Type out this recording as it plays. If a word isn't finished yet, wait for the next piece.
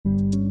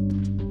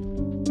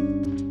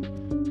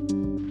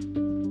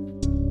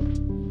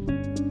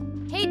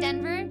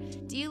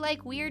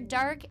like weird,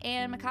 dark,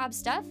 and macabre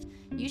stuff,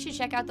 you should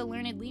check out the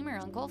Learned Lemur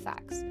on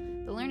Colfax.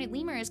 The Learned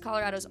Lemur is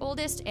Colorado's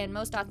oldest and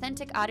most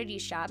authentic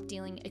oddities shop,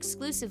 dealing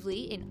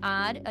exclusively in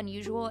odd,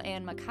 unusual,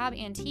 and macabre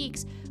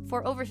antiques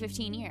for over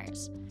 15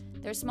 years.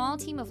 Their small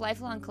team of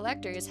lifelong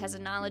collectors has a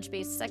knowledge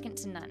base second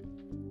to none.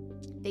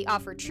 They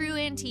offer true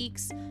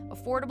antiques,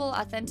 affordable,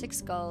 authentic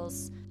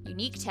skulls,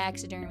 unique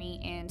taxidermy,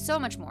 and so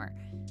much more.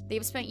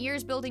 They've spent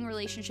years building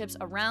relationships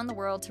around the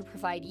world to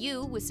provide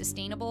you with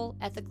sustainable,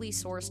 ethically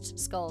sourced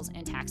skulls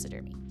and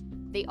taxidermy.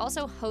 They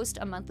also host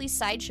a monthly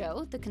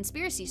sideshow, the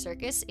Conspiracy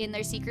Circus, in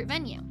their secret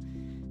venue.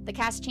 The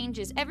cast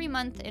changes every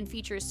month and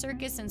features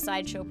circus and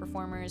sideshow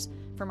performers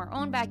from our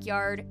own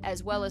backyard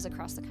as well as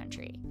across the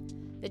country.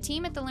 The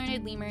team at the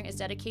Learned Lemur is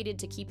dedicated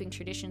to keeping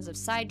traditions of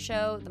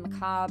sideshow, the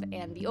macabre,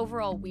 and the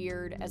overall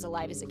weird as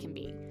alive as it can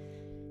be.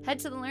 Head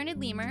to the Learned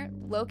Lemur,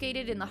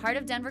 located in the heart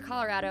of Denver,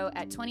 Colorado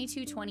at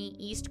 2220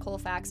 East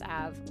Colfax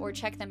Ave, or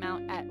check them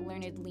out at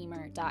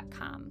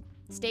learnedlemur.com.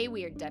 Stay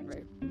weird,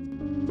 Denver.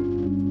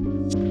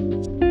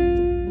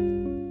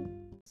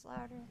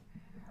 Louder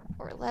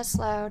or less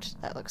loud?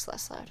 That looks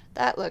less loud.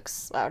 That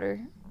looks louder.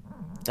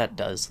 That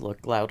does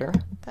look louder.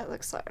 That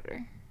looks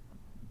louder.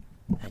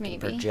 I Maybe.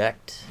 can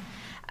project.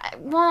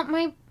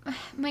 Well,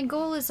 my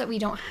goal is that we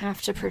don't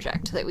have to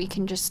project, that we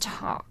can just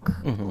talk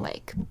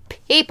like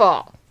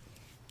people.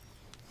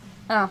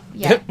 Oh,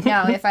 yeah.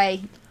 No, if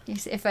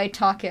I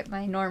talk at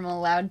my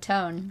normal loud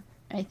tone,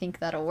 I think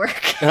that'll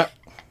work.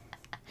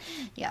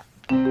 Yeah.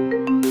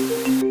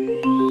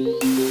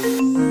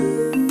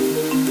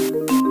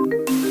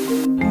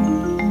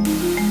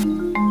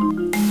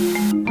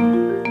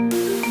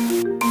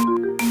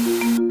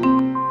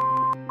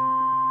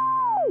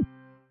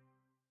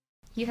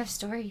 You have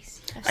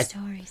stories.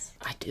 Stories.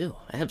 I do.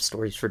 I have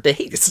stories for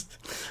days.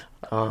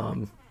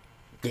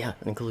 Yeah,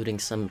 including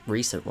some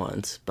recent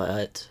ones.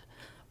 But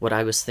what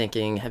I was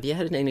thinking, have you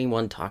had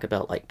anyone talk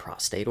about, like,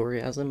 prostate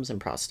orgasms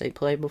and prostate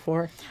play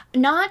before?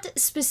 Not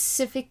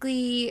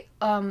specifically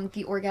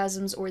the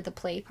orgasms or the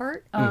play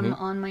part.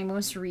 On my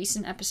most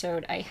recent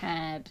episode, I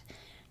had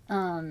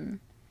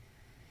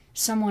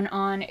someone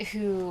on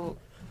who...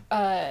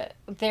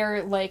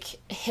 their, like,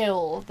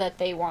 hill that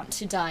they want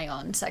to die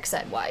on, sex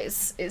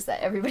ed-wise, is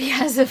that everybody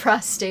has a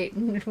prostate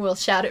and will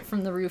shout it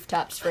from the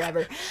rooftops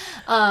forever.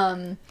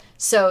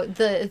 So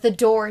the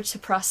door to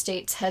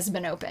prostates has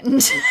been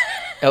opened.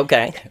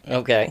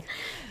 Okay.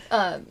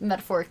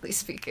 Metaphorically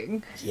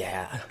speaking.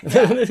 Yeah.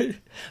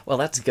 Well,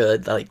 that's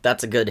good. Like,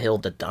 that's a good hill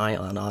to die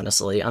on,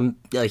 honestly. I'm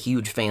a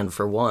huge fan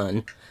for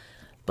one.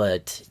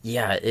 But,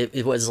 yeah,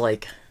 it was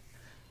like...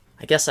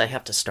 I guess I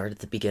have to start at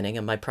the beginning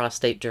of my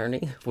prostate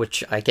journey,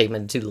 which I came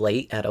into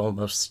late at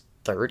almost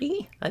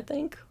 30, I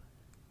think.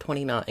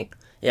 29.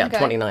 Yeah, okay.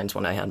 29 is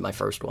when I had my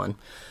first one.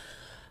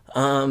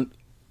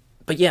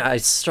 But yeah,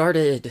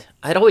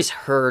 I'd always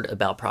heard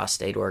about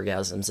prostate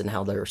orgasms and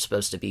how they're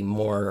supposed to be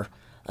more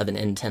of an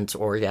intense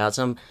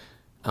orgasm.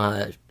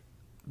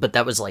 But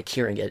that was like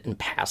hearing it in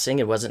passing.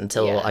 It wasn't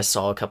until I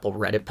saw a couple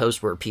Reddit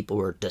posts where people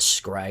were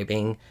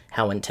describing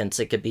how intense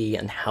it could be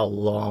and how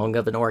long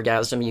of an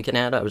orgasm you can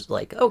have. I was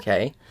like,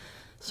 okay.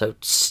 So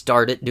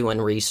started doing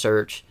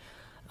research.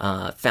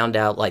 Found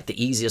out like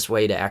the easiest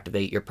way to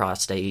activate your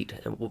prostate.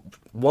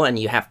 One,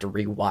 you have to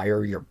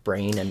rewire your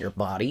brain and your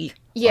body.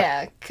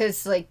 Yeah,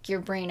 because like your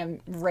brain,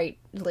 right?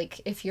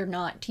 Like if you're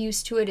not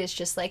used to it, it's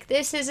just like,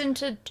 this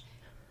isn't an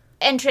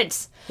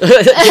entrance.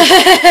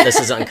 This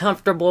is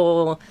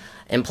uncomfortable.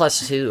 And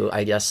plus, too,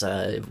 I guess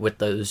with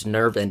those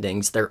nerve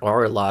endings, there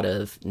are a lot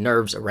of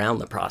nerves around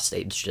the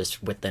prostate. It's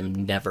just with them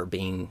never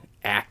being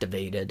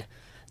activated.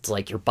 It's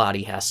like your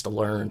body has to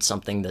learn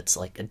something that's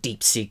like a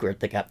deep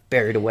secret that got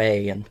buried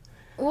away. And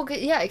well,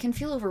 yeah, it can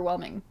feel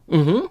overwhelming.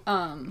 To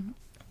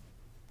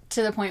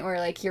the point where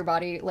like your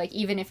body, like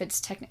even if it's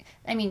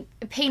I mean,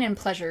 pain and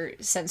pleasure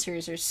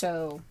sensors are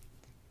so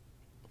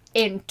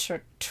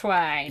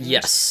intertwined.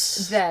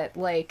 Yes. That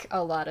like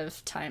a lot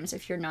of times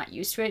if you're not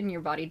used to it and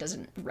your body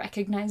doesn't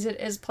recognize it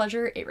as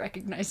pleasure, it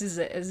recognizes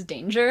it as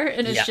danger,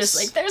 and it's just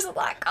like there's a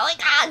lot going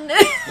on.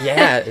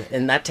 Yeah,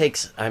 and that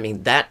takes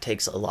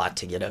a lot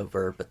to get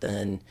over, but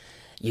then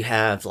you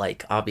have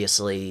like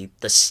obviously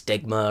the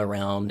stigma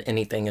around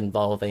anything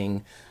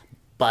involving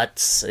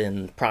butts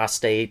and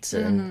prostates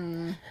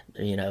and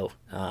you know,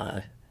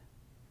 I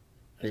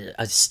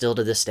still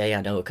to this day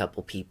I know a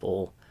couple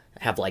people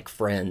have like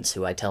friends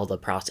who I tell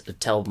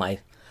my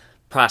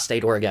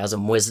prostate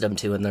orgasm wisdom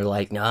to, and they're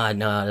like, nah,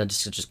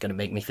 this is just gonna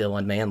make me feel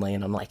unmanly,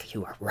 and I'm like,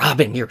 you are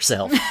robbing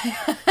yourself.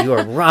 You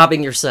are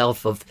robbing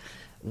yourself of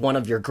one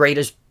of your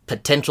greatest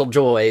potential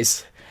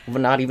joys, but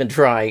not even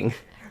trying.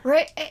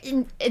 Right,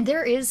 and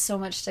there is so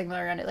much stigma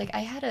around it. Like I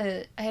had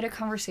a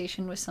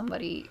conversation with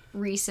somebody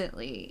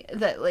recently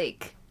that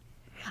like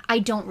I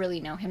don't really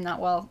know him that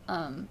well.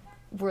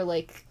 We're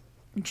like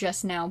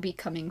just now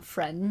becoming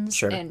friends,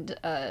 sure. And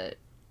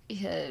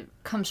he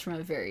comes from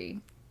a very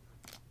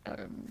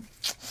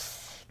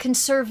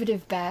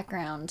conservative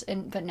background,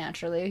 but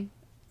naturally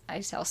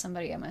I tell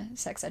somebody I'm a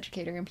sex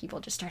educator and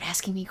people just start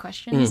asking me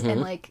questions,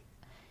 and like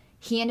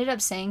he ended up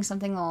saying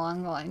something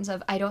along the lines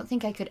of, I don't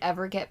think I could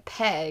ever get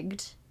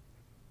pegged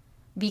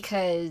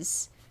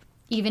because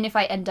even if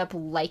I end up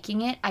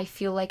liking it, I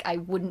feel like I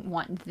wouldn't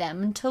want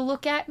them to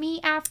look at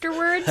me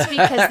afterwards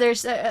because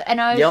there's and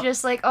I was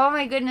just like, oh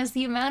my goodness,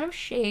 the amount of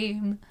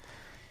shame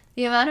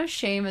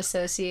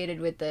associated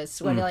with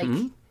this when like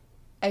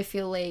I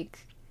feel like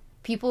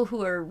people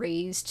who are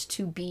raised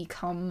to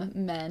become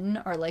men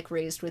are like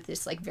raised with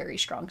this like very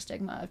strong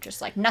stigma of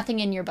just like nothing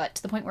in your butt,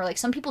 to the point where like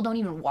some people don't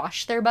even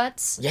wash their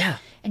butts. Yeah.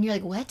 And you're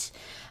like, what?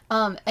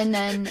 And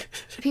then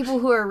people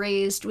who are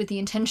raised with the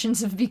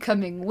intentions of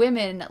becoming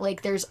women,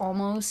 like there's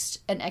almost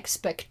an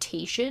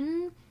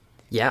expectation.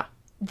 Yeah.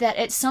 That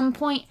at some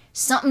point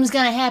something's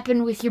gonna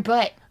happen with your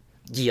butt.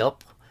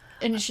 Yep.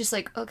 And it's just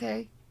like,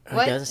 okay,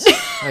 what?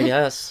 I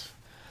guess.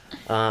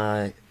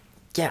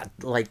 Yeah,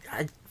 like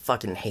I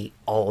fucking hate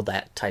all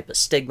that type of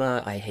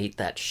stigma. I hate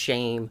that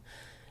shame.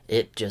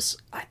 It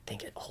just, I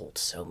think it holds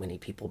so many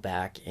people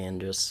back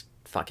and just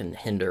fucking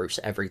hinders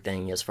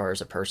everything as far as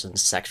a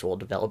person's sexual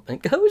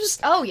development goes.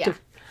 Oh, yeah.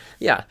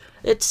 Yeah,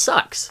 it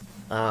sucks.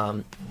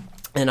 And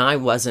I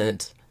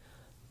wasn't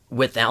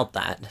without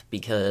that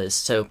because,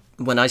 so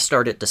when I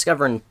started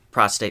discovering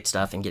prostate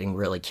stuff and getting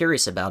really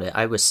curious about it,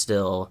 I was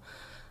still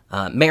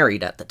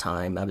married at the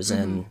time. I was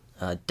in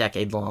a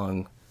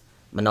decade-long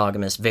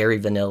monogamous, very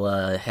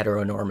vanilla,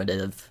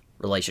 heteronormative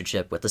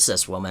relationship with a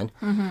cis woman.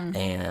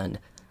 And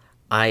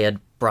I had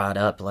brought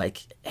up,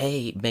 like,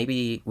 hey,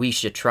 maybe we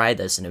should try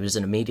this. And it was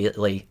an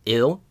immediately,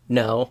 ew,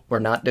 no, we're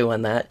not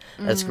doing that.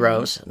 That's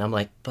gross. And I'm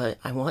like, but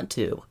I want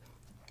to.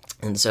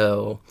 And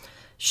so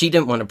she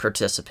didn't want to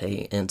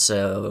participate. And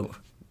so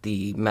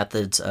the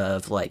methods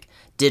of, like,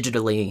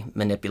 digitally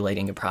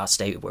manipulating a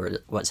prostate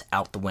was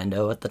out the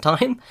window at the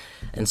time.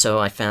 And so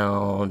I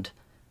found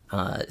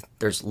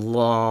there's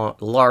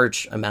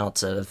large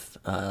amounts of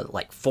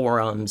like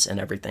forums and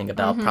everything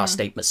about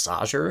prostate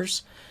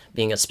massagers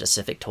being a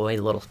specific toy,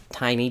 a little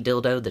tiny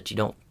dildo that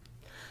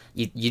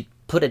you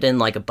put it in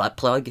like a butt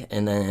plug,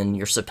 and then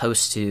you're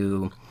supposed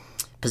to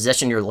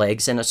position your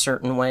legs in a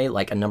certain way,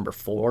 like a number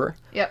 4.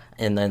 Yep.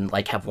 And then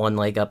like have one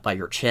leg up by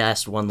your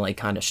chest, one leg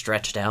kind of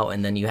stretched out,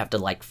 and then you have to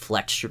like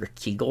flex your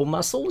Kegel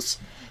muscles.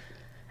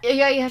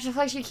 Yeah, you have to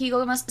flex your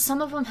Kegel muscles.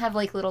 Some of them have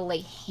like little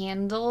like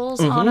handles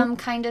on them,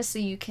 kind of, so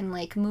you can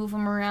like move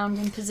them around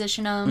and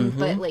position them.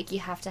 But like you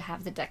have to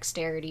have the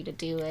dexterity to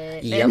do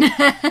it.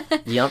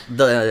 Yep. Yep.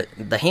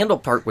 The handle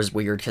part was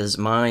weird because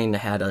mine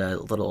had a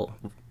little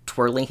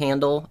twirly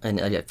handle, and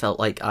it felt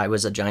like I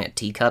was a giant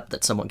teacup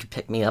that someone could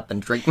pick me up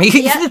and drink me.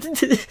 Yeah.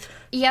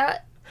 Yeah.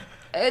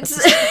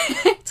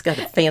 It's got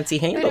a fancy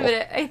handle. Wait a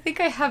minute. I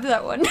think I have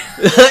that one.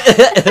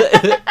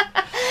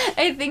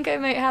 I think I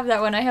might have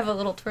that one. I have a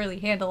little twirly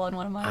handle on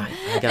one of mine.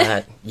 I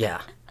got,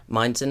 yeah.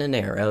 Mine's in an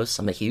Aeros.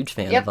 I'm a huge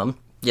fan of them.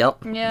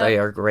 Yep. They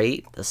are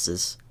great. This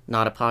is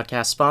not a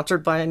podcast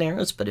sponsored by an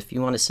Aeros, but if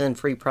you want to send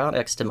free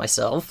products to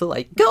myself,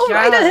 like, go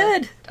right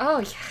ahead.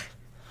 Oh,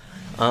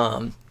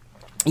 yeah.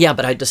 Yeah,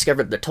 but I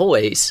discovered the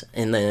toys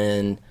and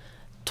then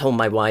told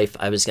my wife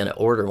I was going to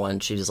order one.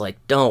 She was like,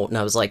 don't. And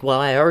I was like, well,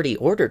 I already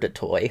ordered a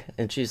toy.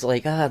 And she's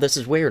like, this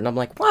is weird. And I'm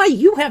like, why?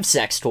 You have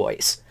sex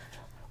toys.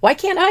 Why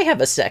can't I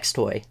have a sex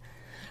toy?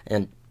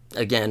 And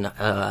again,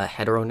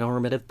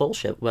 heteronormative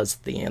bullshit was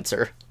the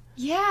answer.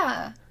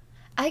 Yeah.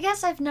 I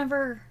guess I've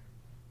never...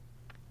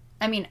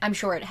 I mean, I'm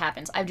sure it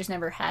happens. I've just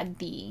never had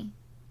the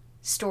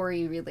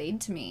story relayed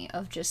to me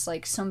of just,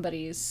 like,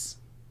 somebody's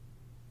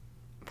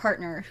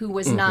partner who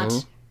was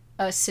not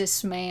a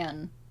cis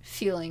man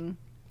feeling...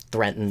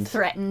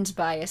 Threatened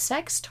by a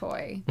sex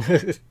toy.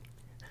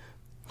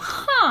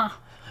 Huh.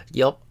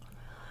 Yup.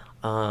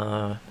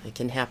 It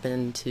can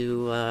happen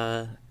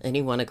to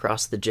anyone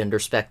across the gender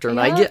spectrum,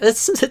 I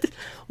guess.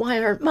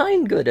 Why aren't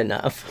mine good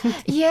enough?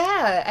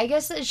 Yeah, I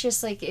guess it's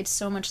just like it's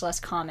so much less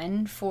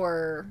common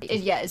for...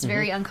 it's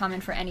very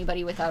uncommon for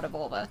anybody without a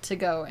vulva to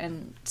go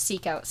and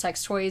seek out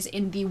sex toys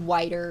in the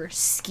wider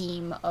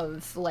scheme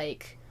of,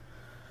 like,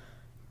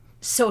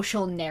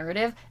 social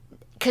narrative.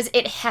 Because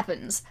it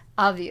happens,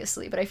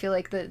 obviously, but I feel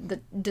like the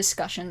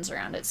discussions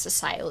around it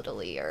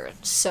societally are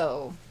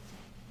so...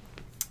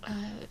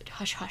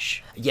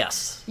 hush.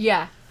 Yes.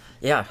 Yeah.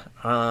 Yeah.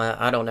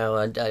 I don't know.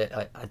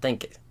 I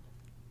think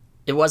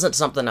it wasn't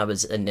something I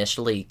was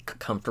initially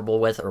comfortable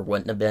with or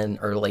wouldn't have been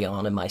early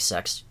on in my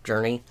sex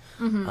journey.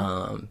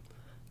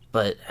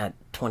 But at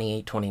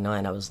 28,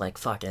 29, I was like,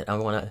 fuck it. I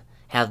want to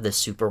have this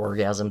super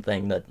orgasm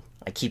thing that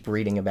I keep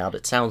reading about.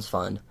 It sounds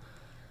fun.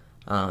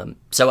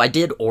 So I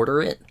did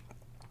order it,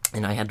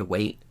 and I had to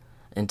wait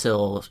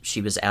until she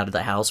was out of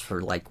the house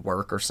for, like,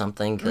 work or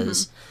something,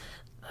 because...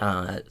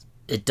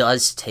 it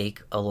does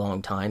take a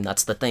long time.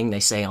 That's the thing they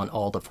say on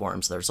all the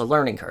forums. There's a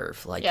learning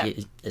curve. Like,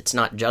 it's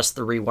not just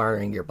the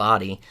rewiring your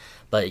body,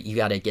 but you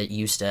got to get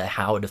used to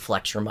how to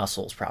flex your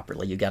muscles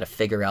properly. You got to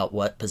figure out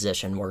what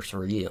position works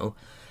for you.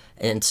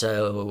 And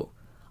so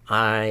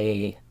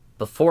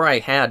before I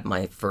had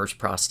my first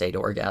prostate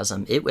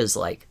orgasm, it was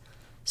like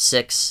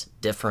 6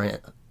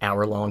 different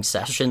hour-long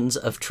sessions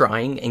of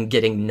trying and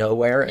getting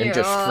nowhere and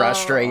just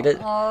frustrated.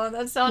 Oh,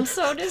 that sounds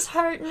so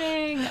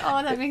disheartening.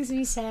 Oh, that makes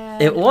me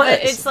sad. It was.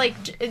 But it's like,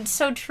 it's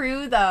so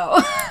true, though.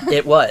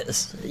 It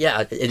was.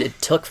 Yeah, it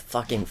took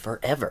fucking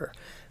forever.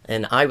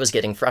 And I was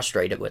getting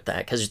frustrated with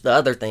that, because the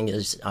other thing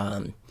is,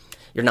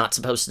 you're not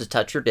supposed to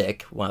touch your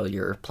dick while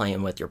you're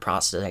playing with your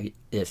prostate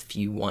if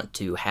you want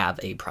to have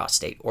a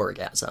prostate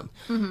orgasm.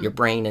 Mm-hmm. Your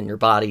brain and your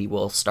body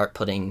will start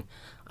putting,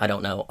 I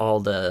don't know, all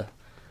the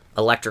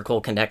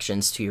electrical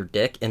connections to your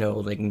dick, and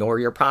it'll ignore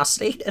your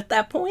prostate at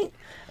that point.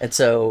 And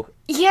so...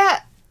 Yeah,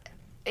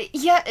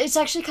 it's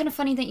actually kind of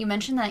funny that you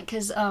mentioned that,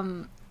 because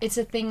it's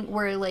a thing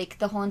where, like,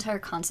 the whole entire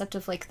concept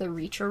of, like, the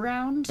reach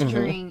around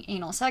during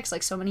anal sex,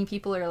 like, so many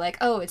people are like,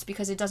 oh, it's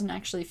because it doesn't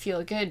actually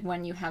feel good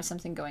when you have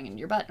something going in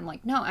your butt. I'm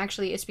like, no,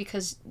 actually, it's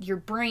because your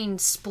brain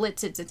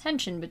splits its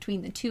attention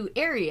between the two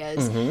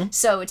areas,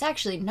 so it's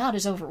actually not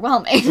as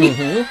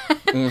overwhelming.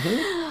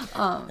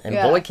 And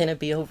boy, can it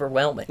be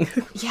overwhelming.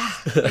 Yeah,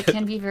 it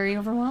can be very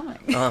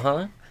overwhelming.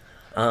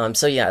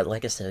 So yeah,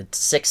 like I said,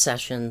 6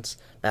 sessions,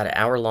 about an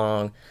hour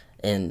long.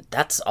 And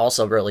that's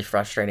also really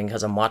frustrating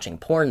because I'm watching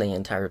porn the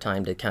entire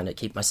time to kind of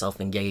keep myself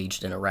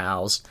engaged and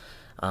aroused,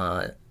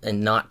 and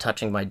not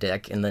touching my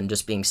dick, and then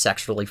just being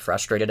sexually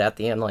frustrated at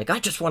the end. Like, I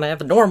just want to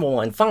have a normal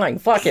one. Fine,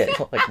 fuck it.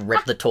 Like,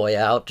 rip the toy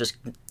out, just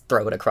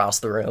throw it across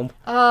the room.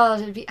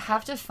 Oh,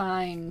 have to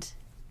find...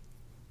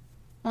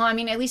 Well, I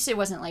mean, at least it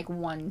wasn't like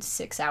 1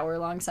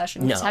 6-hour-long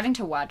session. Just having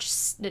to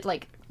watch,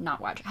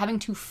 having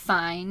to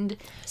find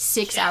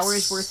 6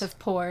 hours worth of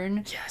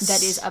porn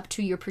that is up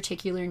to your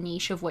particular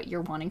niche of what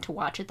you're wanting to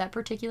watch at that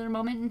particular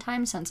moment in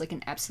time sounds like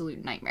an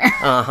absolute nightmare.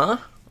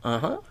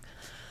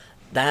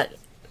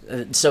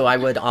 So I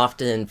would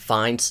often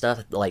find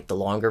stuff, like the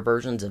longer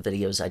versions of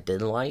videos I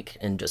didn't like,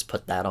 and just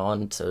put that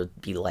on, so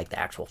it'd be like the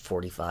actual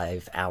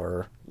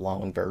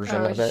 45-hour-long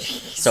version of it.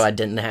 Geez. So I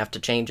didn't have to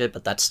change it,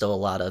 but that's still a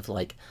lot of,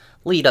 like,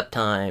 lead-up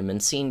time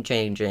and scene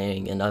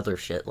changing and other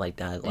shit like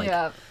that. Like,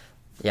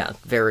 yeah,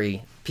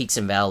 very peaks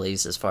and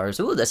valleys as far as,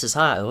 ooh, this is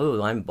hot,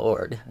 ooh, I'm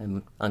bored,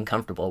 I'm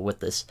uncomfortable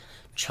with this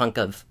chunk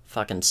of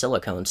fucking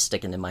silicone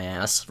sticking in my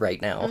ass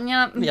right now.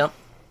 Yep.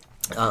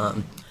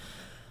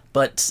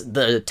 But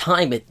the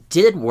time it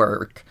did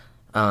work,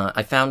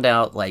 I found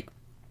out, like,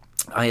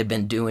 I had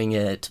been doing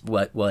it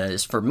what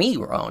was, for me,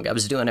 wrong. I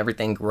was doing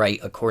everything right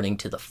according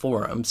to the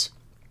forums.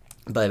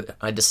 But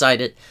I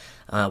decided,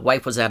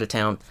 wife was out of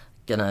town,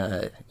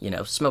 gonna,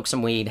 smoke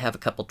some weed, have a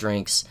couple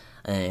drinks,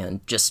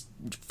 and just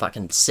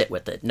fucking sit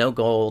with it. No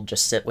goal,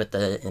 just sit with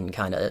it and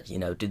kind of,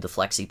 do the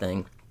flexy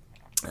thing.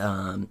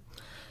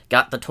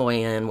 Got the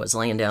toy in, was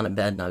laying down in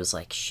bed, and I was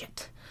like,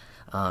 shit,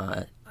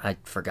 I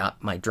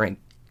forgot my drink.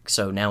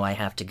 So now I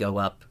have to go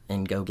up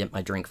and go get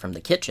my drink from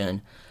the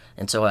kitchen.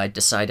 And so I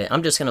decided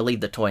I'm just going to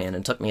leave the toy in.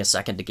 It took me a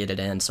second to get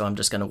it in, so I'm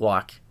just going to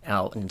walk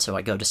out. And so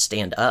I go to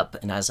stand up,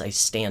 and as I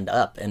stand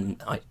up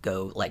and I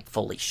go, like,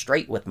 fully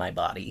straight with my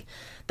body,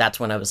 that's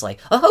when I was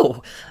like,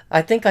 oh,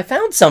 I think I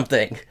found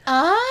something.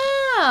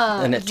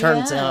 And it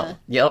turns out,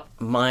 yep,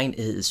 mine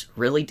is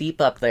really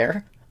deep up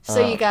there.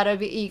 So you gotta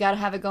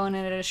have it going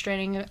in at a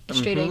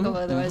straight angle,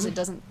 otherwise it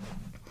doesn't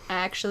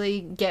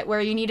actually get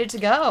where you need it to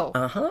go.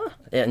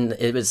 And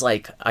it was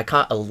like, I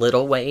caught a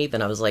little wave,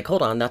 and I was like,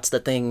 hold on, that's the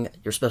thing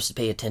you're supposed to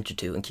pay attention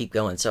to, and keep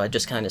going. So I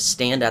just kind of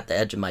stand at the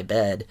edge of my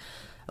bed,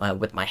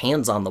 with my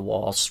hands on the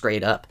wall,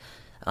 straight up,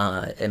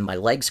 and my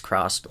legs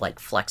crossed, like,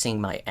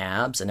 flexing my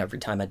abs, and every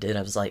time I did,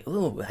 I was like,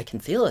 ooh, I can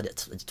feel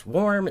it, it's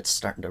warm, it's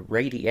starting to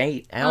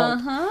radiate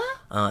out.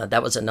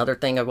 That was another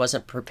thing I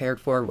wasn't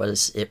prepared for,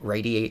 was it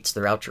radiates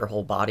throughout your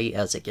whole body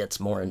as it gets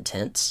more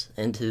intense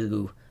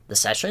into the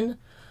session.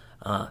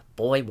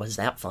 Boy, was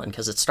that fun,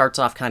 because it starts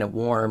off kind of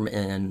warm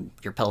in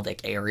your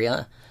pelvic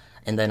area,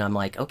 and then I'm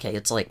like, okay,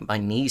 it's like my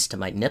knees to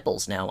my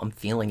nipples now. I'm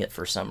feeling it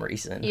for some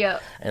reason. Yeah.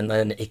 And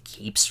then it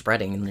keeps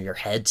spreading, and your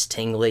head's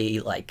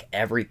tingly, like,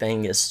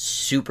 everything is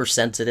super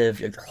sensitive.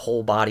 Your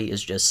whole body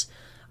is just,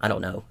 I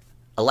don't know,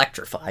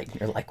 electrified.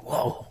 You're like,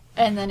 whoa.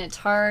 And then it's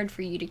hard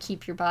for you to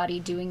keep your body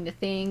doing the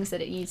things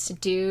that it needs to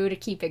do to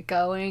keep it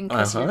going,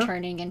 because you're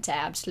turning into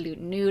absolute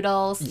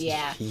noodles.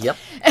 Yeah. Yep.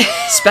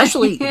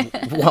 Especially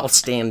while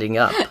standing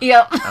up.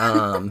 Yep.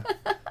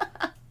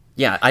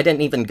 Yeah, I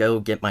didn't even go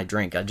get my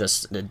drink. I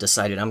just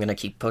decided I'm going to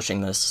keep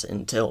pushing this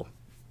until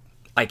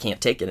I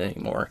can't take it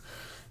anymore.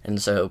 And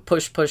so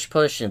push, push,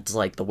 push. It's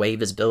like the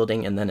wave is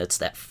building, and then it's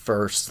that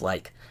first,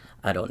 like,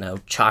 I don't know,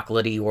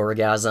 chocolatey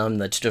orgasm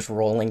that's just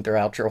rolling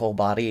throughout your whole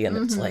body. And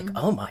it's like,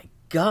 oh my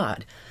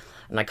God.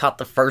 And I caught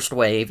the first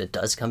wave. It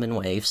does come in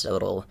waves, so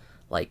it'll,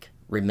 like,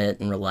 remit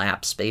and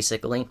relapse,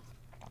 basically.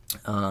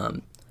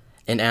 And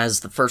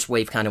as the first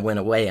wave kind of went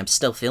away, I'm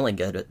still feeling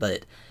good,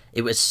 but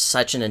it was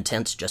such an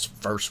intense just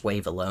first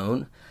wave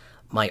alone.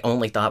 My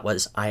only thought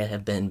was, I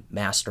have been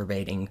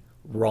masturbating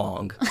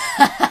wrong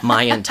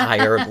my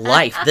entire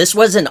life. This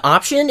was an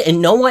option,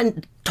 and no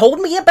one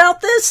told me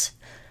about this?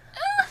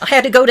 I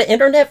had to go to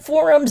internet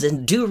forums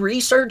and do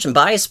research and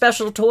buy a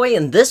special toy,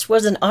 and this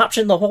was an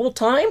option the whole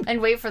time? And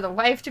wait for the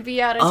wife to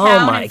be out of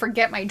town and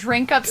forget my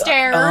drink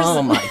upstairs.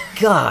 Oh my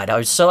God. I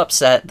was so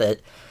upset that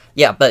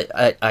Yeah, but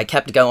I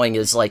kept going.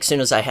 Is like, soon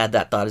as I had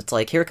that thought, it's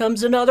like, here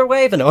comes another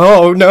wave, and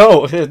oh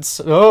no,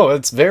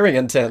 it's very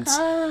intense.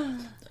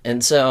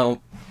 And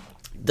so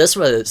this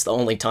was the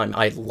only time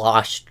I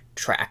lost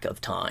track of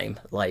time.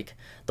 Like,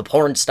 the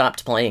porn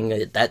stopped playing.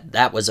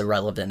 That was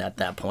irrelevant at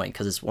that point,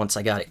 because once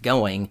I got it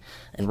going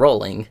and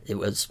rolling, it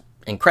was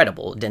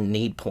incredible. It didn't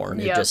need porn.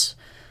 It just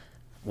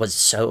was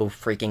so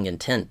freaking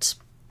intense.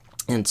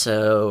 And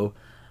so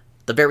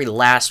the very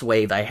last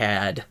wave I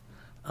had,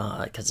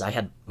 because I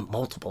had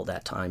multiple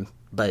that time,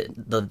 but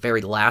the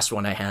very last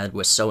one I had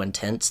was so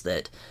intense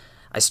that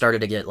I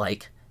started to get,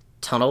 like,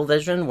 tunnel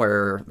vision,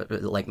 where,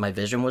 like, my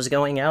vision was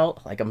going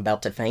out, like I'm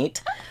about to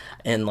faint,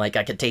 and, like,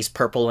 I could taste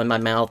purple in my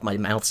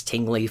mouth's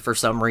tingly for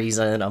some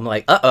reason. I'm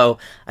like, uh-oh,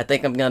 I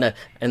think I'm gonna,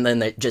 and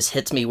then it just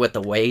hits me with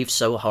the wave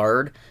so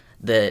hard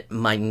that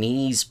my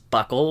knees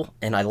buckle,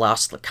 and I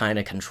lost the kind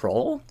of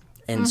control,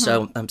 and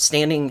so I'm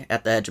standing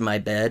at the edge of my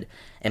bed,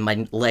 and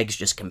my legs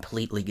just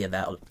completely give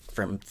out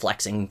from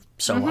flexing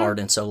so hard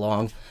and so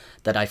long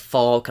that I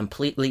fall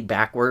completely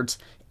backwards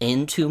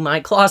into my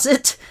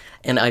closet,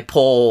 and I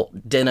pull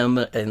denim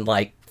and,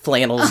 like,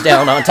 flannels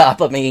down on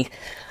top of me,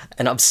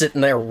 and I'm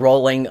sitting there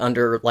rolling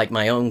under, like,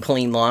 my own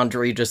clean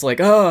laundry, just like,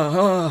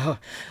 oh,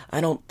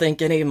 I don't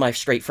think any of my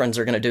straight friends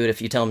are going to do it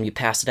if you tell them you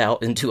passed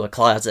out into a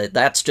closet.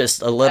 That's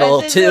just a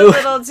little too... a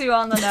little too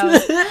on the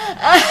nose.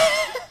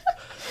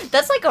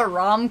 That's like a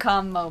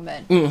rom-com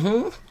moment.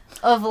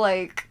 Of,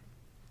 like...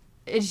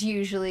 It's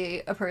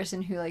usually a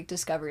person who, like,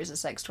 discovers a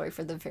sex toy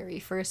for the very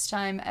first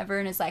time ever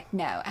and is like,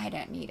 no, I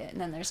don't need it.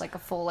 And then there's, like, a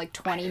full, like,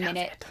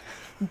 20-minute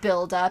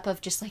build-up of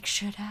just, like,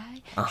 should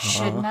I?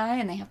 Shouldn't I?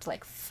 And they have to,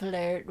 like,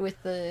 flirt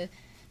with the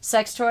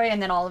sex toy,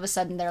 and then all of a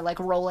sudden they're, like,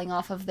 rolling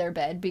off of their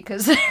bed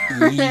because their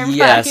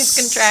body's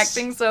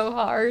contracting so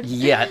hard.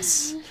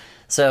 Yes.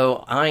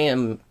 So I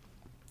am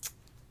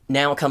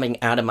now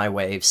coming out of my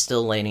wave,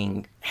 still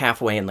laying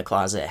halfway in the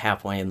closet,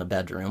 halfway in the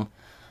bedroom.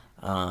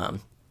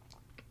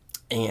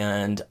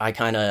 And I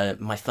kind of,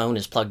 my phone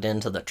is plugged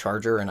into the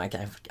charger, and I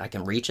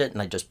can reach it,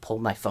 and I just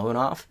pulled my phone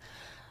off.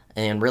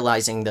 And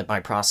realizing that my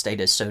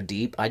prostate is so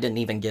deep, I didn't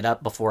even get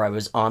up before I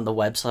was on the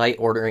website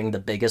ordering the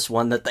biggest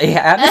one that they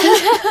had.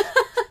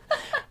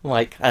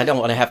 Like, I don't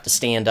want to have to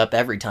stand up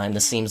every time.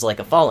 This seems like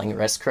a falling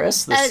risk,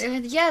 Chris.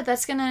 Yeah,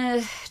 that's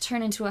gonna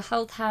turn into a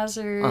health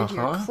hazard.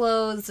 Your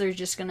clothes are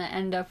just gonna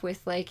end up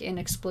with, like,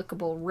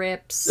 inexplicable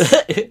rips.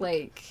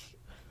 Like...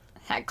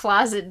 That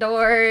closet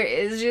door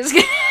is just...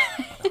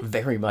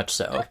 Very much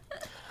so.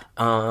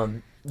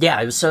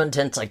 Yeah, it was so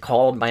intense. I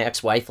called my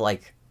ex-wife,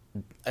 like,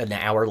 an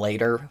hour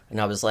later, and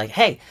I was like,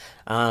 hey,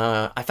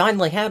 I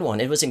finally had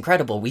one. It was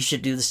incredible. We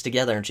should do this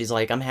together. And she's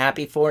like, I'm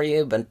happy for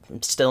you, but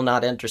I'm still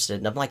not interested.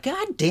 And I'm like,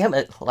 God damn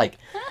it. Like,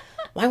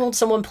 why won't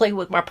someone play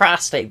with my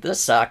prostate?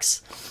 This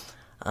sucks.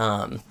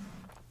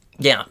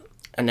 Yeah.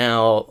 And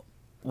now,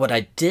 what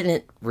I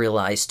didn't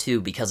realize,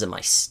 too, because of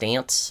my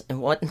stance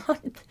and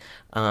whatnot,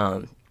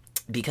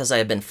 because I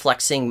had been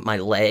flexing my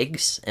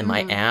legs and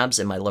my abs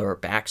and my lower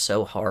back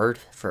so hard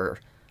for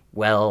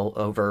well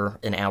over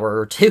an hour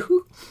or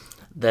two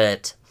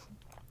that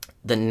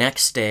the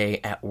next day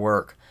at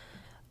work,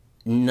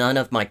 none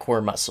of my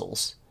core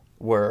muscles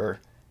were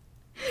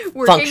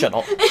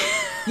functional.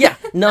 Yeah,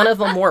 none of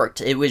them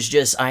worked. It was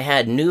just, I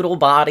had noodle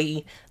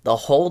body the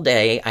whole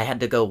day. I had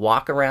to go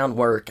walk around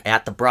work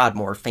at the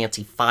Broadmoor,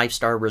 fancy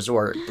 5-star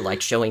resort,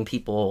 like showing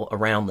people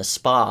around the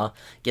spa,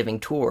 giving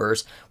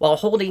tours, while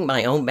holding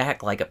my own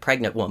back like a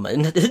pregnant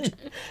woman,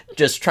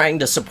 just trying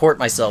to support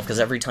myself, because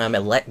every time I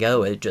let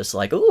go, it just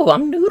like, ooh,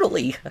 I'm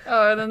noodly.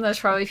 Oh, and then there's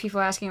probably people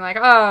asking, like,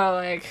 oh,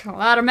 like, a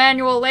lot of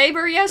manual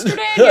labor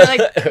yesterday? And you're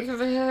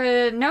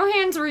like, no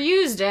hands were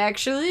used,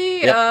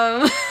 actually.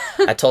 Yep.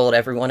 I told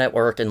everyone at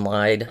work and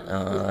lied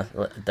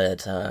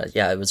that,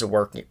 yeah, it was a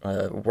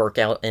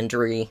workout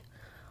injury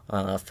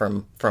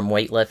from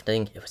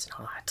weightlifting. It was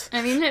not.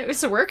 I mean, it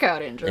was a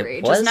workout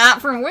injury, just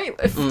not from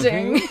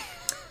weightlifting.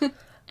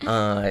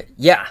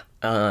 Yeah.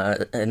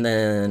 And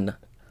then,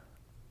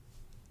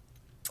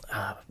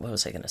 what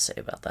was I going to say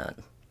about that?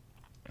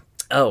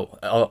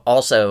 Oh,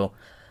 also,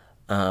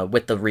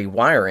 with the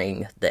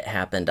rewiring that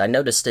happened, I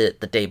noticed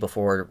it the day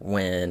before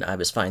when I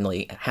was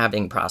finally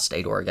having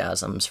prostate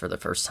orgasms for the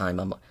first time.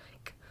 I'm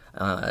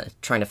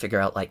trying to figure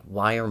out, like,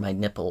 why are my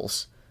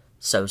nipples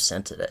so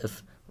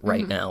sensitive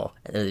right now?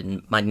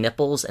 And my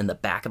nipples and the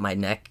back of my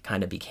neck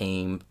kind of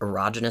became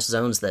erogenous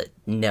zones that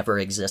never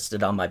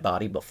existed on my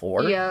body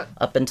before,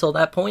 up until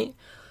that point.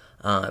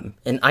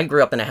 And I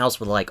grew up in a house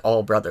with, like,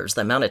 all brothers.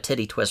 The amount of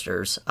titty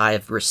twisters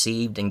I've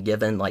received and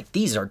given, like,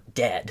 these are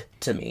dead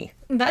to me.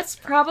 That's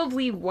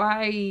probably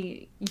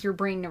why your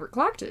brain never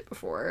clocked it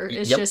before.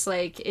 It's just,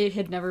 like, it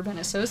had never been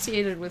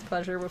associated with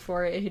pleasure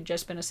before. It had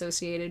just been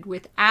associated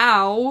with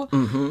ow.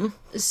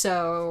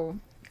 So,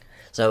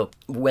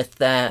 with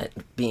that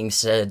being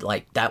said,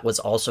 like, that was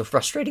also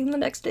frustrating the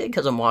next day,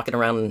 because I'm walking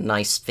around in a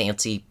nice,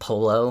 fancy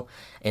polo,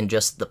 and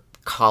just the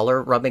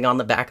collar rubbing on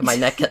the back of my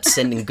neck kept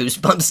sending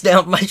goosebumps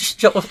down my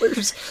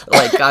shoulders.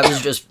 Like, I was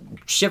just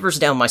shivers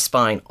down my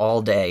spine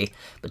all day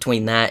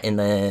between that and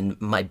then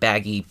my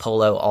baggy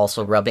polo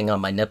also rubbing on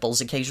my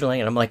nipples occasionally.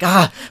 And I'm like,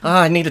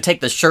 I need to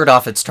take this shirt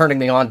off. It's turning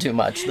me on too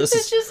much. This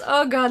It's is just,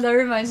 oh god, that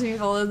reminds me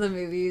of all of the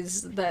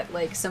movies that,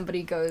 like,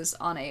 somebody goes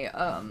on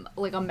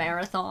like a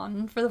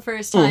marathon for the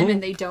first time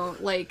and they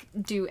don't, like,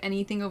 do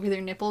anything over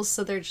their nipples,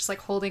 so they're just, like,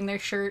 holding their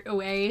shirt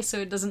away so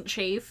it doesn't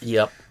chafe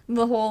Yep.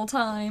 the whole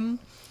time.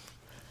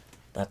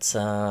 That's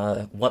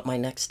what my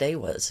next day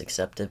was,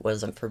 except it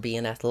wasn't for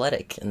being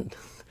athletic, and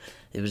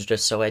it was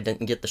just so I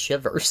didn't get the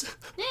shivers.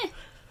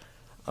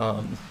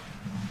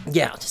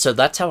 Yeah, so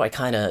that's how I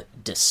kind of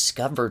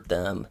discovered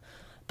them,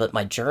 but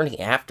my journey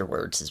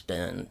afterwards has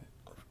been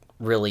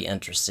really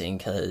interesting,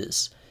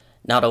 because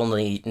not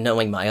only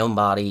knowing my own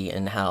body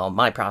and how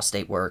my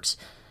prostate works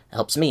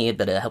helps me,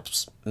 but it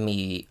helps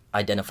me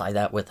identify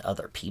that with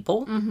other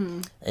people,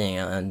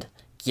 and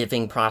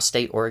giving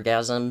prostate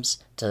orgasms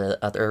to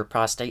other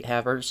prostate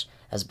havers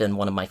has been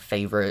one of my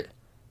favorite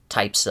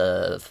types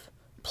of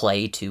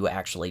play to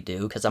actually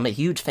do, because I'm a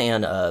huge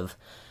fan of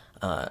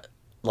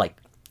like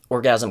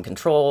orgasm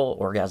control,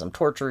 orgasm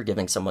torture,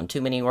 giving someone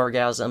too many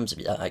orgasms,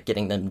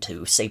 getting them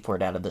to safe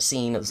word out of the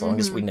scene as long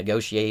as we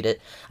negotiate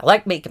it. I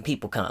like making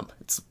people come.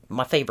 It's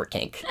my favorite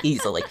kink,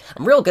 easily.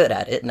 I'm real good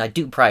at it, and I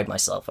do pride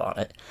myself on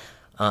it.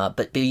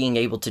 But being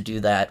able to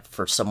do that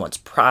for someone's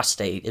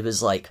prostate, it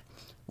was like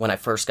when I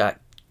first got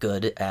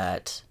good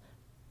at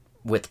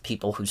with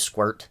people who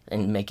squirt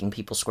and making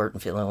people squirt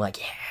and feeling like,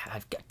 yeah,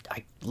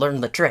 I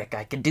learned the trick.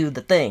 I could do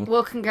the thing.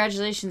 Well,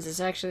 congratulations. It's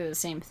actually the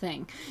same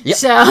thing. Yep.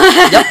 So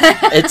Yep.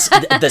 It's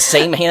the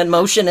same hand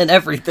motion and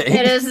everything.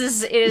 it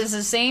is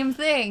the same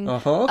thing.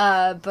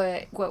 Uh-huh.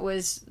 But what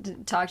was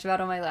talked about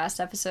on my last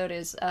episode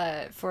is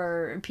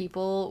for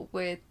people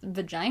with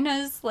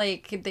vaginas,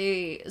 like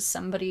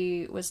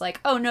somebody was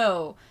like, oh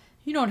no,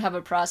 you don't have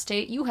a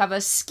prostate, you have a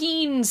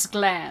Skeens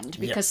gland,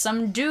 because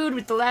some dude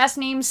with the last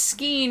name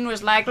Skeen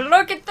was like,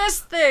 look at this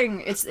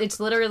thing.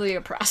 It's literally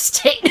a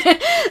prostate.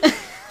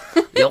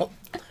 Yep.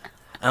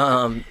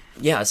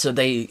 Yeah, so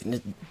they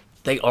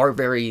are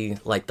very,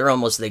 like, they're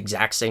almost the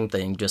exact same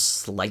thing, just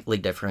slightly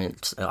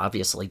different,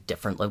 obviously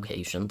different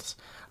locations.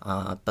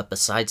 But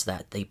besides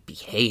that, they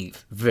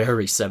behave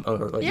very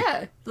similarly.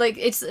 Yeah, like,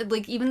 it's,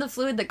 like, even the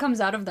fluid that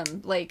comes out of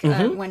them, like,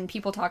 when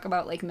people talk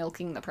about, like,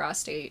 milking the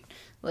prostate,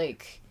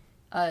 like,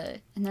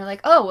 and they're like,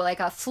 oh, well, like,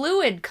 a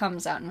fluid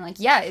comes out, and I'm like,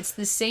 yeah, it's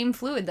the same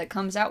fluid that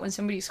comes out when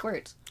somebody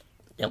squirts.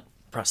 Yep,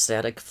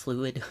 prostatic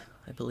fluid,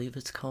 I believe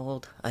it's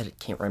called. I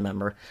can't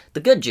remember. The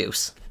good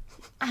juice.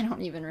 I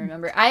don't even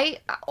remember. I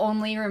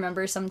only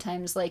remember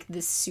sometimes, like,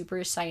 the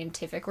super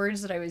scientific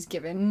words that I was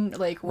given,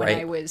 like, when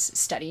I was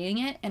studying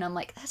it, and I'm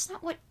like, that's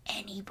not what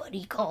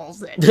anybody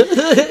calls it.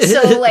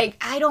 So, like,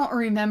 I don't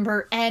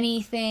remember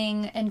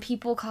anything, and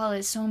people call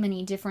it so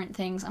many different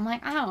things. I'm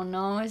like, I don't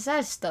know, it's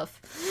that stuff.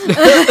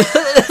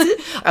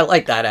 I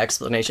like that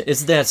explanation.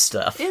 It's that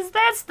stuff. It's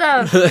that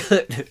stuff.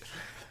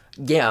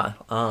 Yeah,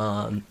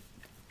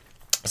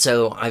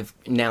 so I've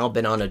now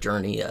been on a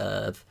journey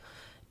of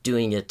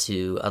doing it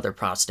to other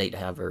prostate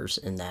havers,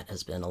 and that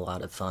has been a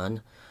lot of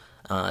fun.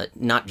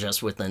 Not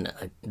just within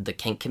the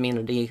kink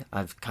community.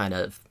 I've kind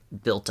of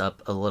built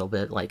up a little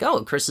bit like,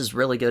 oh, Chris is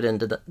really good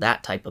into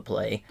that type of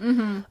play.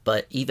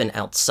 But even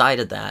outside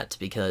of that,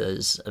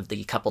 because of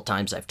the couple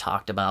times I've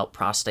talked about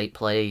prostate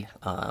play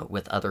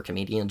with other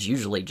comedians,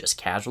 usually just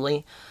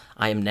casually,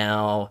 I am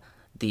now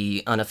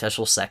the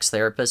unofficial sex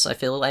therapist, I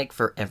feel like,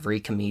 for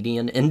every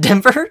comedian in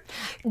Denver.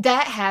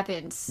 That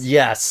happens.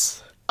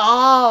 Yes.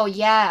 Oh,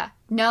 yeah.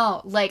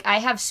 No, like, I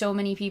have so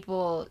many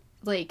people,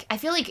 like, I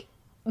feel like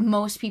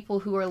most people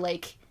who are,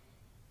 like,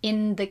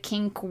 in the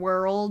kink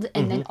world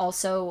and then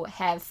also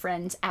have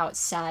friends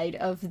outside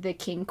of the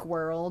kink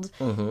world,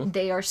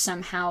 they are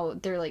somehow,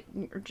 they're like,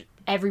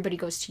 everybody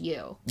goes to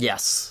you.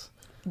 Yes.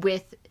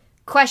 With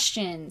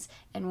questions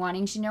and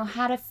wanting to know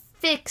how to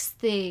fix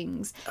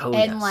things. Oh,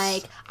 and, yes.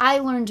 like, I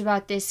learned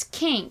about this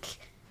kink.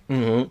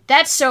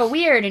 That's so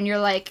weird, and you're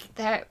like,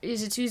 that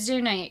is a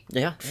Tuesday night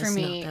for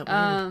me.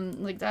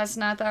 Like, that's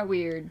not that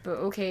weird, but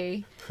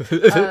okay.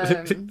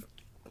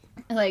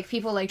 Like,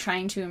 people, like,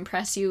 trying to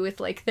impress you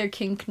with, like, their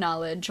kink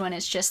knowledge when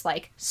it's just,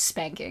 like,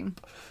 spanking.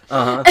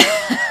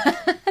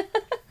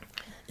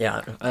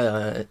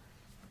 Yeah,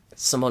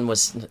 someone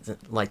was,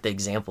 like, the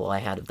example I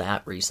had of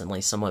that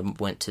recently, someone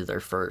went to their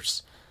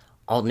first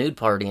all-nude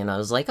party, and I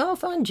was like, oh,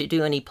 fun, did you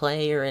do any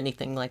play or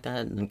anything like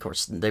that? And, of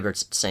course, they were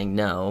saying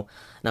no.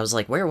 And I was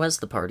like, where was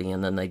the party?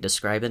 And then they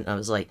describe it, and I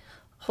was like,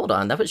 hold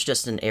on, that was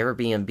just an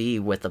Airbnb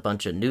with a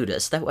bunch of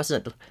nudists.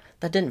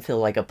 That didn't feel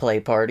like a play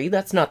party.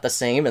 That's not the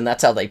same. And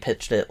that's how they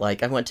pitched it.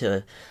 Like, I went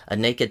to a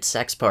naked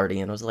sex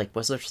party, and I was like,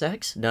 was there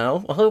sex?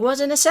 No. Well, it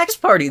wasn't a sex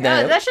party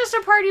then. That's just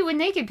a party with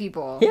naked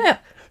people. Yeah.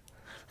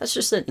 That's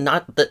just it.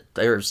 Not that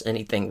there's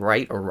anything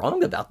right or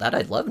wrong about that.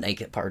 I love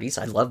naked parties.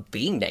 I love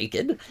being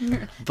naked.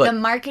 But the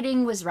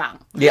marketing was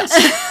wrong. Yes.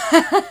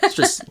 It's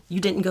just, you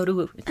didn't go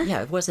to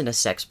it wasn't a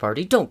sex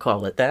party. Don't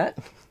call it that.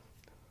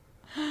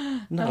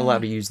 Not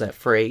allowed to use that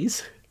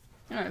phrase.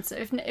 You know,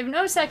 if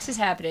no sex is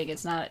happening,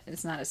 it's not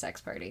a sex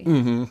party.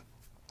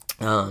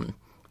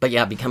 But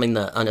yeah, becoming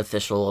the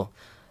unofficial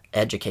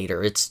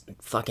educator, it's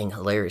fucking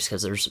hilarious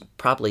because there's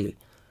probably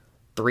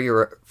 3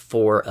 or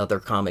 4 other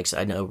comics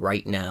I know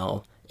right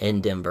now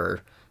in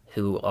Denver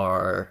who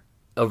are,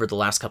 over the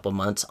last couple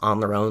months,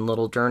 on their own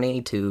little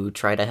journey to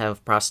try to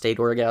have prostate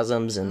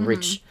orgasms and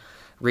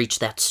reach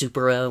that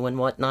super O and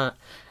whatnot.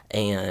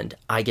 And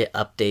I get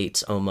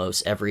updates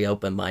almost every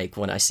open mic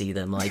when I see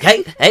them, like,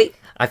 hey,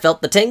 I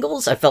felt the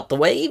tingles, I felt the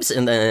waves,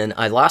 and then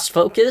I lost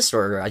focus,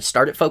 or I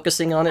started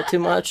focusing on it too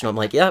much, and I'm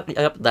like, yep,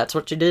 that's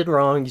what you did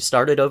wrong. You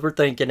started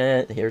overthinking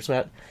it. Here's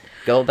what,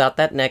 go about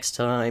that next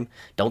time.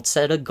 Don't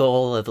set a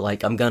goal of,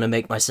 like, I'm gonna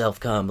make myself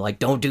come. Like,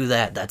 don't do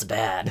that, that's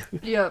bad.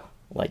 Yep.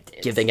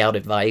 Like, giving out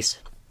advice.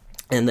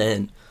 And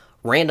then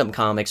random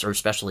comics, or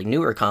especially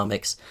newer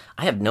comics,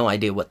 I have no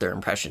idea what their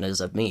impression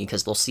is of me,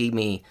 because they'll see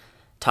me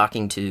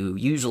talking to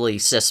usually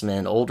cis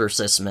men, older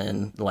cis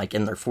men, like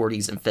in their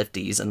 40s and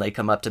 50s, and they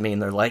come up to me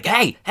and they're like,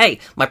 hey,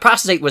 my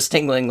prostate was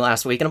tingling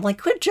last week. And I'm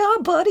like, good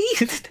job, buddy.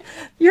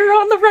 You're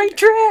on the right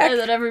track. And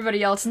then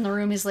everybody else in the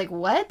room is like,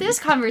 what? This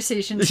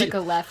conversation took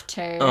a left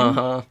turn.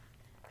 Uh-huh.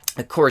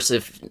 Of course,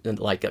 if,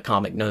 like, a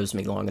comic knows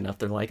me long enough,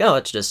 they're like, oh,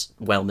 it's just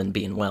Wellman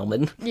being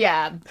Wellman.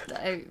 Yeah.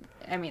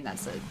 I mean,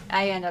 that's it.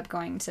 I end up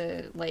going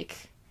to, like,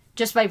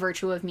 just by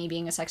virtue of me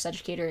being a sex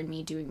educator and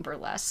me doing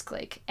burlesque,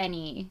 like,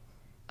 any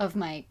of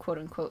my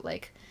quote-unquote,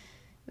 like,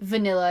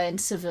 vanilla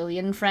and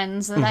civilian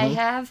friends that I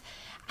have,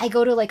 I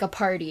go to, like, a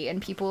party and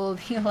people will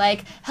be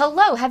like,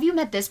 hello, have you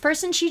met this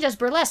person? She does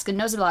burlesque and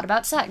knows a lot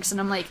about sex.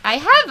 And I'm like, I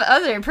have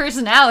other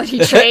personality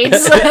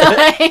traits.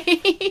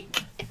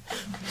 Like,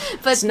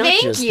 but It's not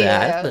thank just you.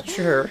 that, but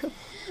sure.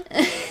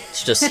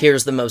 It's just,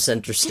 here's the most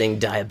interesting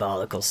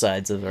diabolical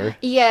sides of her.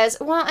 Yes,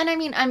 well, and I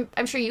mean,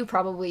 I'm sure you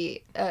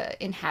probably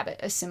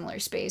inhabit a similar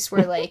space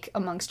where, like,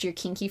 amongst your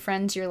kinky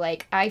friends, you're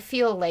like, I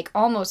feel like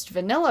almost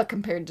vanilla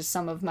compared to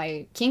some of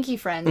my kinky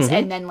friends,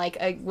 and then like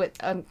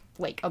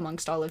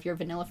amongst all of your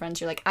vanilla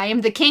friends, you're like, I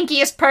am the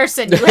kinkiest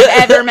person you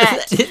have ever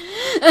met.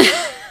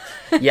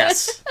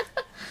 Yes,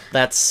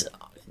 that's,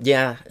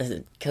 yeah,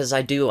 because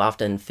I do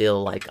often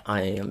feel like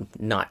I am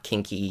not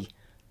kinky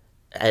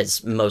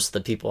as most of the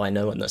people I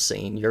know in the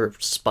scene. You're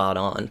spot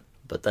on.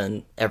 But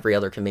then every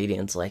other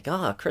comedian's like,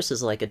 Chris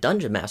is like a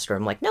dungeon master.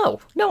 I'm like, no,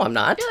 I'm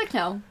not. You're like,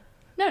 no.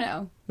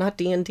 Not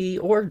D&D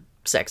or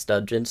sex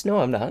dungeons.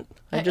 No, I'm not.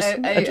 I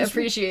just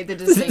appreciate the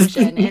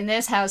distinction. In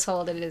this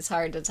household, it is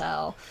hard to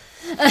tell.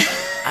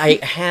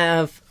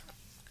 I've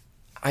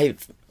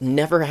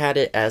never had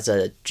it as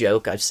a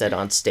joke I've said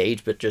on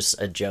stage, but just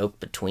a joke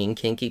between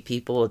kinky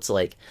people. It's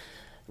like,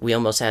 we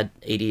almost had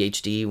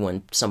ADHD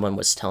when someone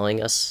was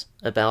telling us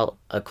about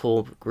a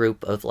cool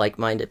group of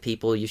like-minded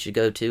people you should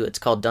go to. It's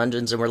called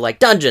Dungeons, and we're like,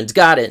 Dungeons,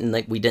 got it! And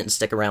like, we didn't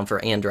stick around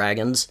for And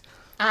Dragons.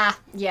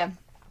 Yeah.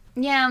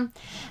 In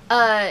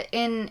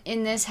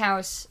this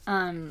house,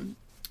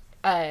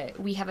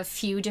 we have a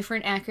few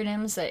different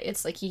acronyms that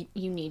it's like you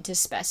need to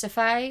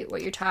specify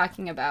what you're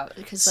talking about,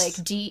 because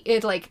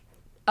like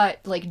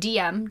like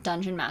DM,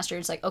 Dungeon Master,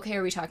 it's like, okay,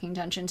 are we talking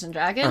Dungeons and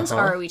Dragons, or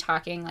are we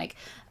talking, like,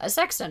 a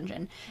sex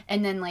dungeon?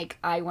 And then, like,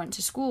 I went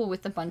to school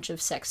with a bunch of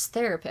sex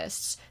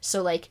therapists,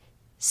 so, like,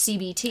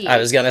 CBT. I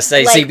was gonna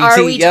say, like, CBT,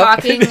 are we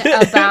talking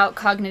about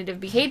cognitive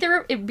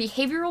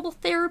behavioral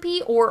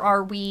therapy, or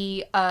are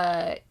we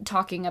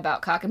talking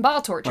about cock and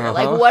ball torture?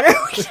 Like, what are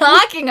we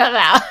talking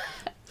about?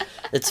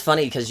 It's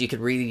funny because you could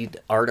read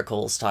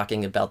articles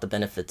talking about the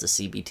benefits of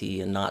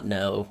CBT and not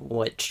know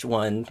which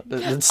one.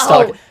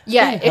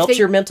 It helps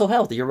your mental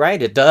health. You're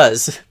right, it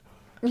does.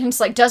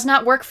 It's like, does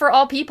not work for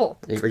all people.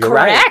 You're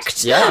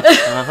correct. Right.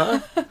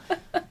 Yeah.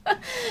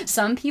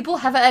 Some people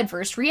have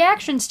adverse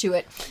reactions to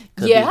it.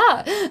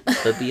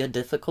 Could be a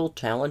difficult,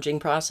 challenging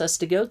process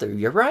to go through.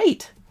 You're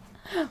right.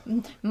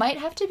 Might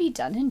have to be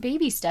done in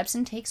baby steps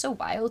and takes a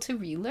while to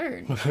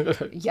relearn.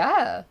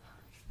 Yeah.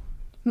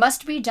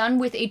 Must be done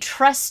with a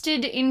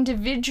trusted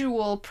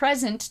individual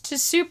present to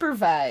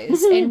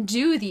supervise and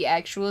do the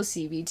actual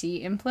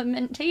CBT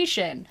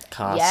implementation.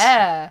 Costs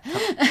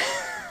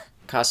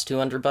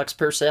 $200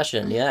 per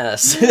session,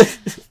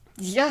 yes.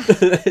 Yeah.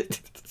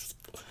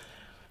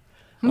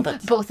 Well,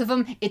 both of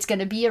them, it's going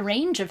to be a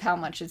range of how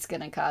much it's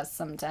going to cost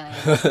sometimes.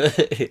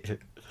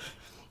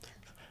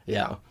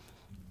 Yeah.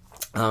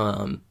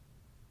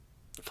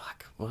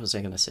 Fuck, what was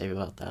I going to say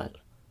about that?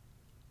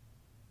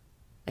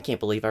 I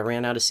can't believe I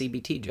ran out of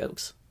CBT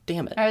jokes.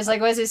 Damn it. I was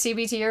like, was it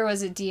CBT or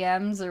was it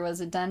DMs or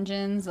was it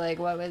Dungeons? Like,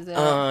 what was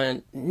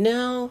it?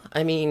 No,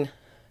 I mean,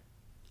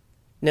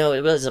 no,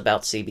 it was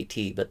about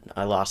CBT, but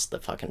I lost the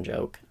fucking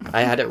joke.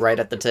 I had it right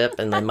at the tip,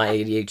 and then my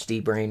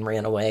ADHD brain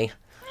ran away.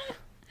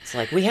 It's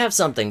like, we have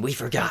something, we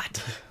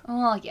forgot.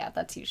 Well, yeah,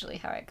 that's usually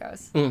how it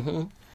goes. Mm-hmm.